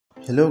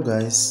Hello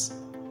guys,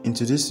 in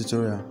today's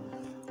tutorial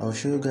I'll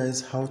show you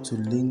guys how to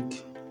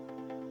link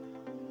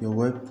your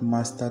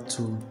Webmaster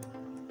tool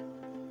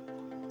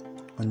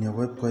on your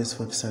WordPress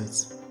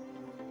website.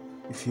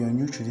 If you are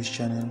new to this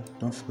channel,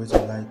 don't forget to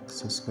like,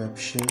 subscribe,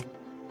 share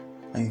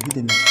and hit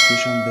the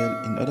notification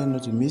bell in order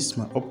not to miss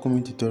my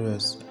upcoming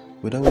tutorials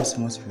without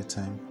wasting much of your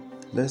time.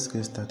 Let's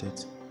get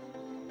started.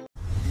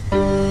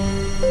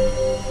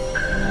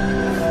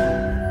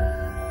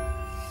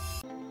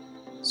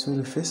 So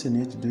the first thing you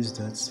need to do is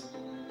that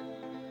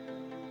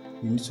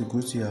you need to go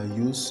to your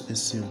use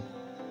SEO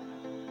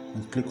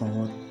and click on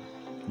what?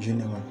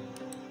 General.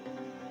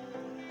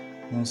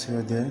 Once you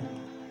are there,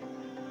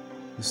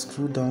 you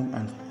scroll down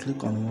and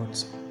click on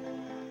what?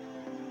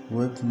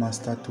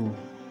 Webmaster tool.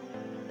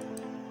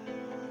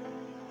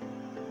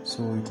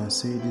 So you can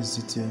see this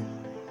detail.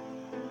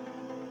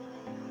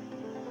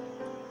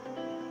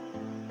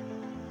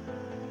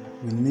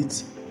 We need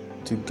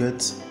to get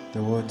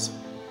the what?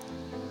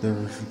 The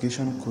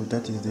verification code,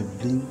 that is the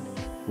Bling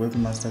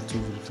Webmaster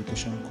tool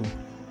verification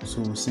code.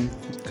 So we'll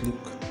simply click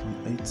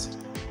on it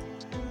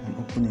and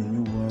open a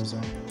new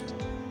browser.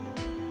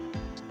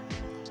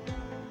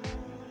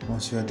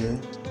 Once you are there,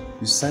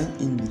 you sign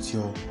in with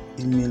your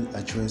email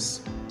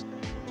address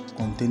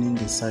containing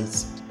the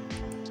site.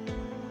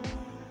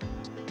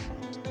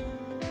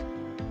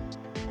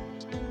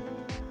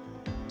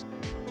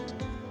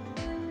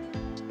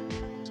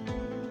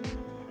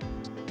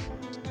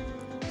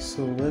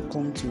 So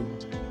welcome to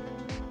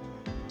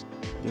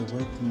the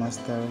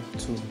Webmaster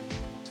tool.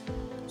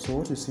 So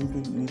what you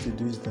simply need to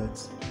do is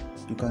that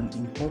you can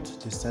import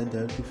the site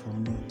directly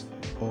from here,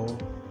 or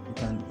you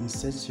can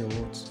insert your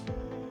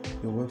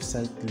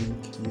website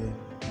link here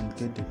and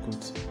get the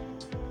code.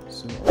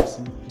 So I'll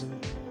simply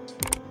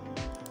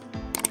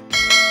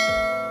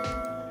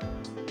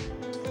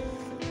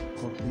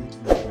copy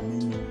the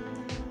menu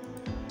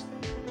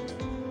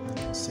and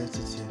insert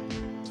it here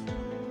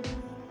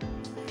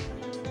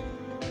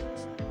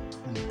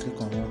and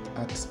click on what?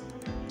 Add.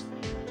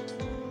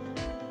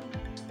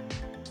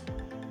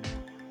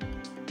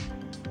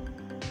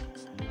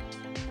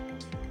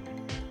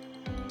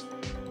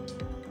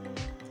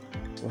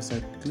 Once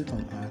I click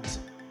on add,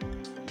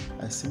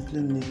 I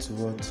simply need to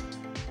what?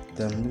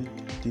 Download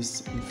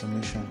this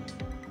information,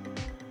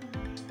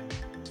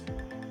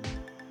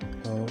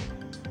 or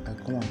I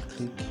come and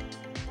click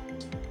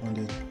on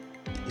the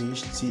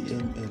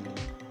HTML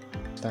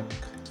tag.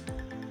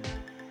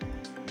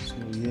 So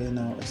here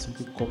now I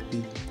simply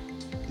copy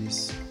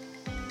this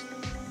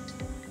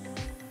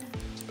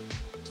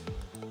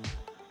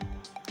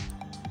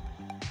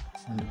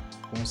and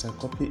once I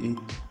copy it,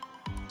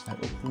 I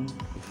open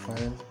a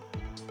file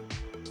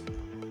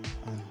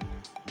and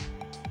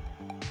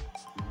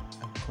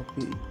I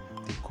copy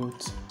the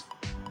code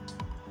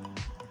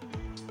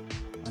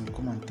and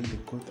come and take the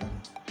code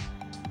and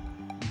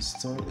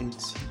install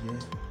it here.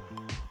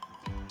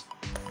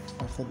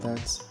 After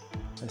that,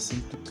 I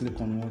simply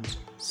click on what?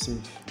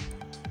 Save.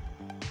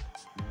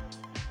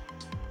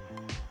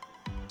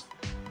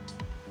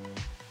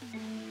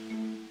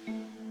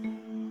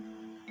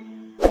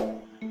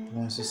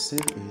 Once you save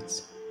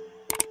it,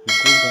 you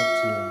go back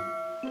to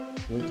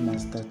your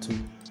Webmaster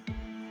tool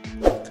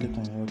and click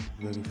on what?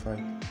 Verify.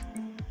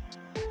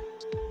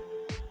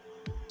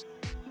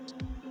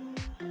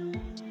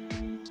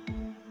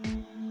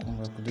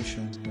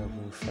 Congratulations, you have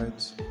verified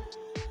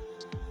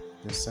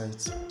your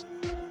site.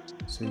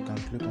 So you can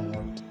click on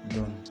what?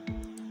 Done.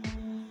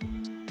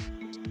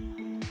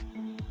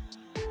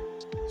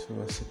 So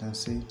as you can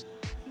see,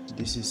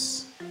 this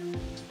is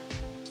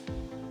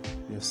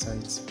your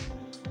site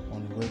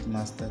on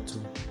Webmaster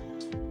tool.